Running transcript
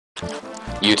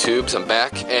YouTubes, I'm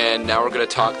back, and now we're going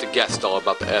to talk to Gestal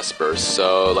about the espers,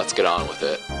 so let's get on with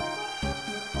it.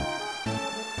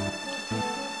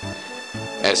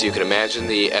 As you can imagine,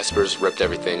 the espers ripped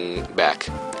everything back,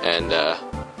 and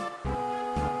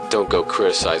don't go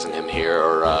criticizing him here,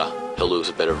 or he'll lose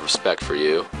a bit of respect for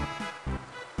you.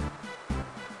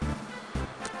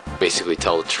 Basically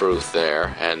tell the truth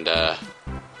there, and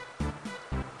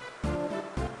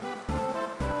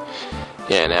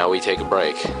yeah, now we take a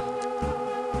break.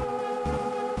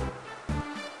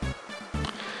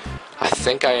 I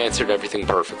think I answered everything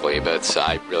perfectly, but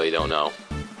I really don't know.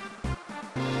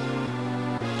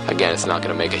 Again, it's not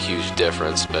going to make a huge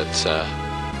difference, but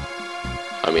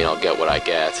I mean, I'll get what I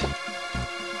get.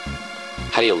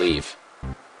 How do you leave?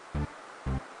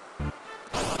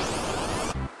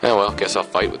 Oh well, guess I'll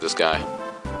fight with this guy.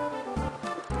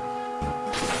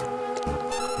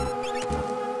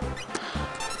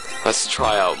 Let's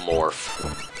try out Morph.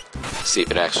 See if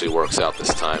it actually works out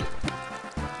this time.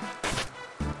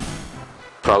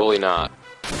 Probably not.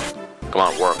 Come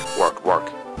on, work.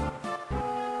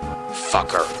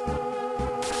 Fucker.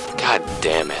 God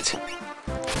damn it.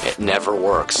 It never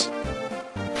works.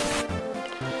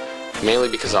 Mainly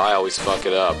because I always fuck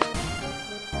it up.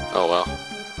 Oh well.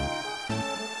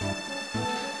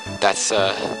 That's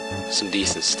some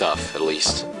decent stuff, at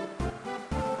least.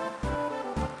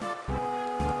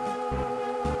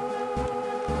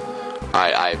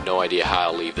 I have no idea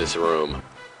how I'll leave this room.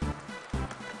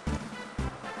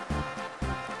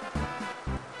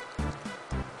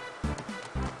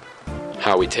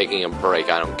 How are we taking a break?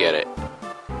 I don't get it.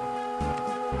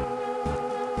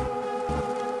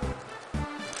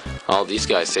 All these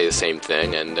guys say the same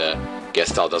thing, and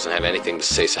Gestal doesn't have anything to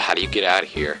say, so how do you get out of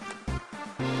here?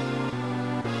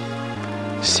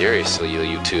 Seriously, you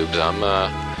YouTubes,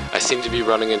 I seem to be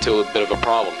running into a bit of a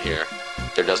problem here.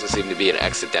 There doesn't seem to be an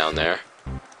exit down there.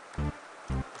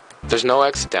 There's no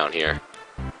exit down here.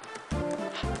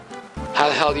 How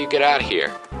the hell do you get out of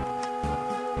here?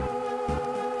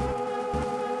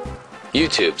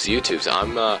 YouTubes,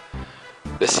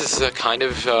 this is a kind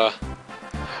of,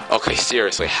 okay,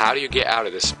 seriously, how do you get out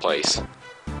of this place?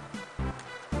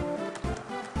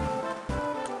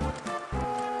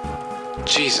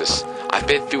 Jesus, I've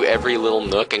been through every little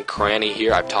nook and cranny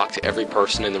here, I've talked to every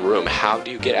person in the room, how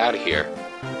do you get out of here?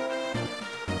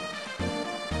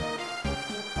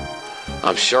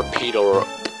 I'm sure Peter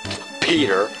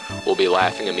will be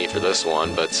laughing at me for this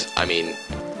one, but, I mean,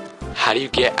 how do you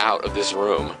get out of this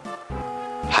room?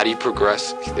 How do you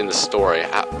progress in the story?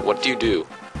 What do you do?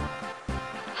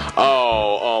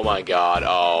 Oh my god,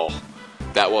 oh.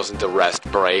 That wasn't the rest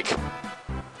break.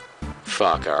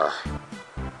 Fucker.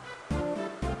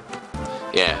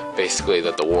 Yeah, basically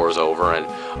that the war's over and...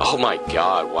 Oh my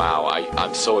god, wow,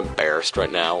 I'm so embarrassed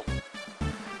right now.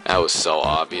 That was so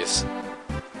obvious.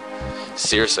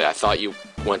 Seriously, I thought you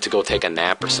went to go take a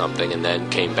nap or something and then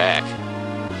came back.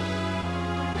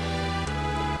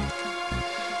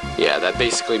 Yeah, that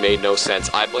basically made no sense.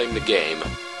 I blame the game.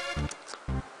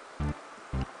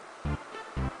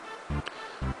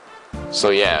 So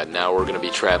yeah, now we're going to be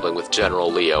traveling with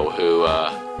General Leo, who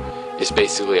is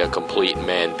basically a complete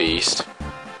man-beast.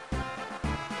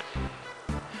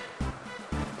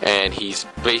 And he's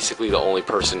basically the only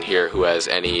person here who has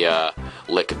any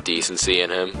lick of decency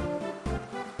in him.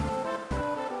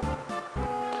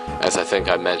 As I think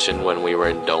I mentioned when we were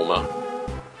in Doma.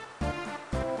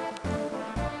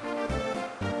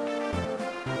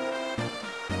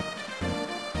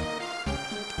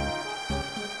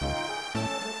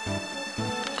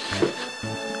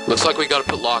 Looks like we gotta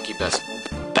put Locky Best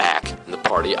back in the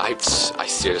party. I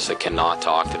seriously cannot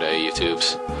talk today,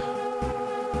 YouTubes.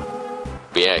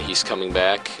 But yeah, he's coming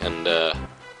back, and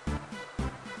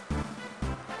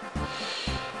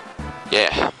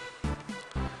yeah.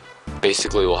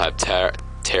 Basically, we'll have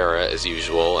Tara as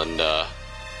usual, and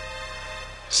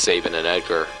Sabin and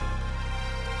Edgar.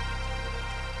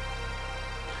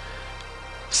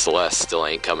 Celeste still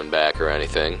ain't coming back or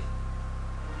anything.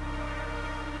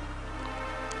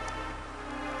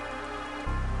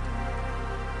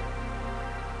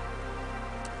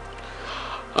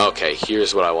 Okay,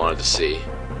 here's what I wanted to see.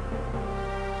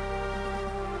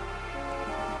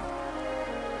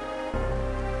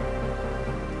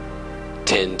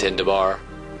 Tindabar,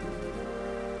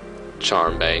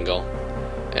 Charm Bangle,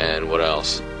 and what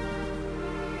else?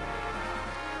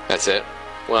 That's it?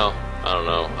 Well, I don't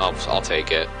know. I'll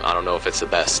take it. I don't know if it's the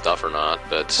best stuff or not,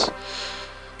 but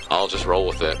I'll just roll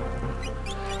with it.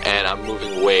 And I'm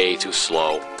moving way too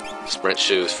slow. Sprint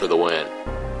shoes for the win.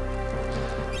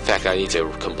 In fact, I need to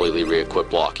completely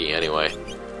re-equip Locky anyway.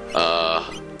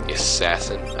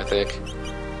 Assassin, I think.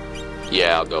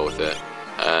 Yeah, I'll go with it.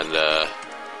 And,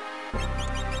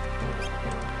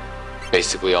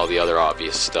 basically all the other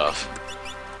obvious stuff.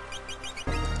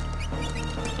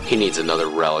 He needs another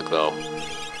relic, though.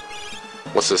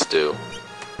 What's this do?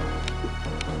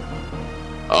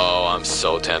 Oh, I'm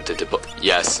so tempted to put...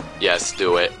 Yes, yes,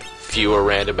 do it. Fewer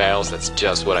random battles, that's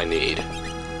just what I need.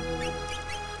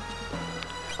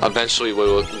 Eventually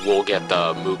we'll get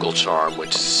the Moogle Charm,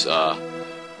 which is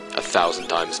 1,000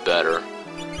 times better.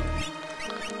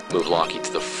 Move Locky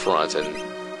to the front and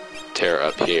tear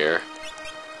up here.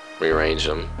 Rearrange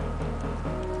them.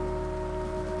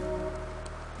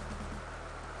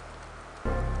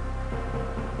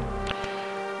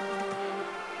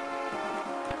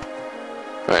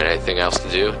 Alright, anything else to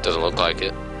do? Doesn't look like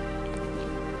it.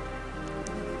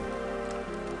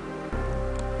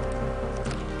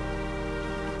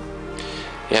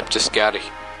 Yep, just gotta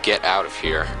get out of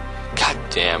here. God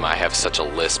damn, I have such a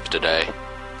lisp today.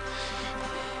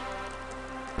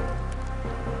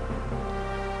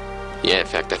 Yeah, in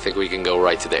fact, I think we can go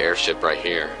right to the airship right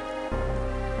here.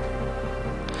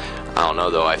 I don't know,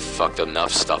 though. I fucked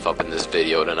enough stuff up in this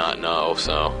video to not know,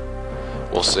 so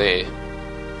we'll see.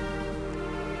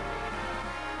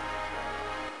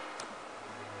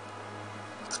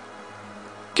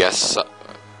 Guess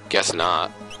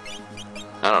not.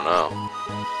 I don't know.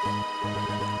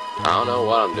 I don't know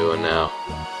what I'm doing now.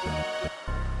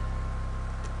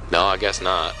 No, I guess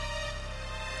not.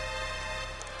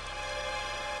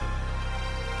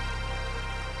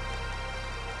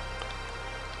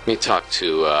 Let me talk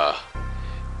to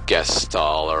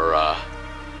Gestal, or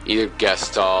either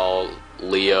Gestal,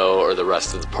 Leo, or the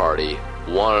rest of the party.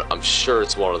 I'm sure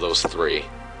it's one of those three.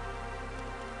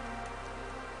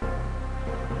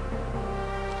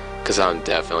 Because I'm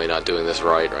definitely not doing this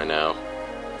right now.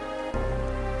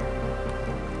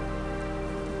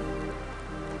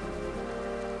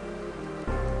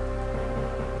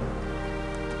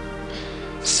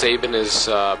 Sabin is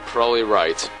probably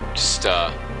right. Just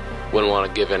wouldn't want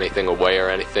to give anything away or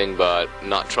anything, but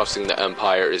not trusting the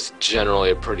Empire is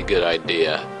generally a pretty good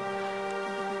idea.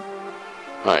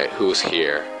 Alright, who's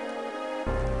here?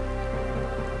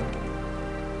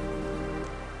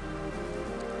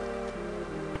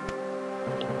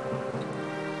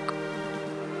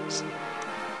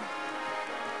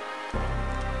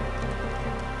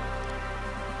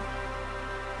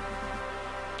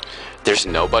 There's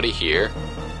nobody here?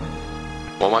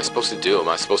 What am I supposed to do? Am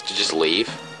I supposed to just leave?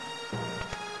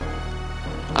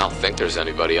 I don't think there's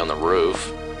anybody on the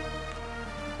roof.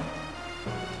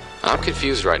 I'm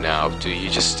confused right now. Do you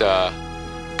just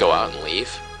go out and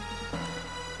leave?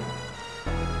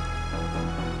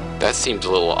 That seems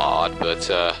a little odd, but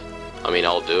I mean,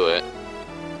 I'll do it.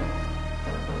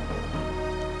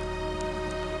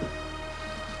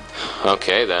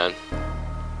 Okay then.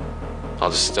 I'll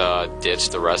just ditch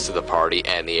the rest of the party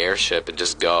and the airship and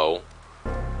just go.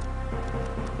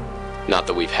 Not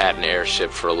that we've had an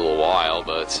airship for a little while,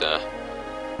 but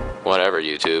whatever,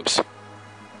 YouTubes.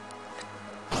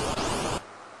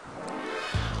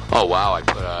 Oh wow, I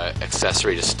put an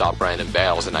accessory to stop random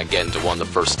battles and I get into one the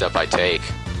first step I take.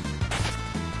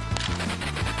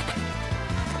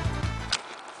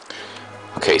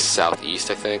 Okay,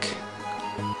 southeast, I think.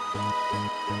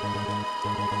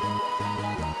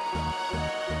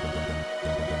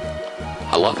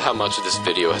 I love how much of this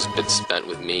video has been spent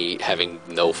with me having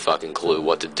no fucking clue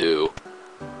what to do.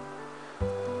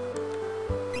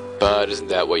 But isn't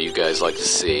that what you guys like to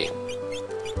see?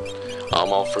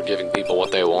 I'm all for giving people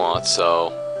what they want,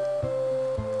 so...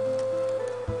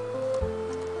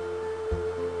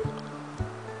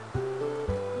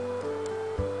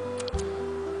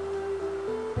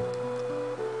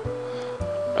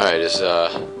 Alright, is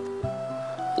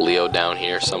Leo down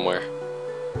here somewhere?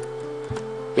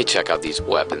 Let me check out these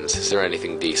weapons. Is there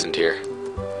anything decent here?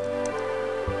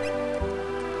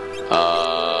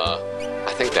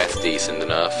 I think that's decent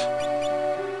enough.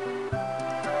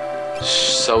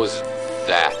 So is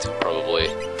that, probably.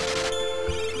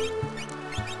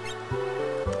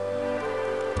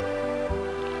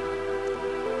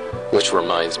 Which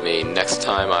reminds me, next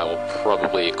time I will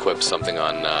probably equip something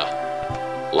on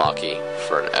Locky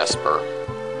for an Esper.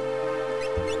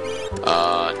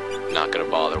 Not gonna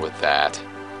bother with that.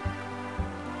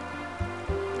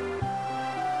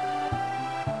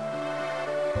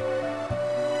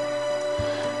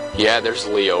 Yeah, there's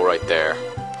Leo right there.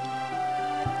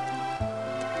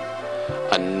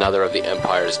 Another of the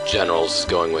Empire's generals is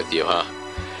going with you, huh?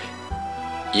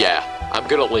 Yeah, I'm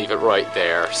gonna leave it right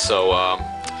there. So,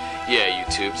 yeah,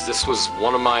 YouTubes, this was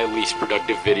one of my least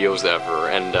productive videos ever,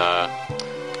 and,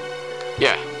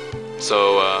 yeah.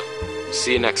 So,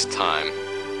 see you next time.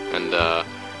 and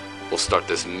we'll start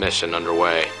this mission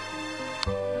underway.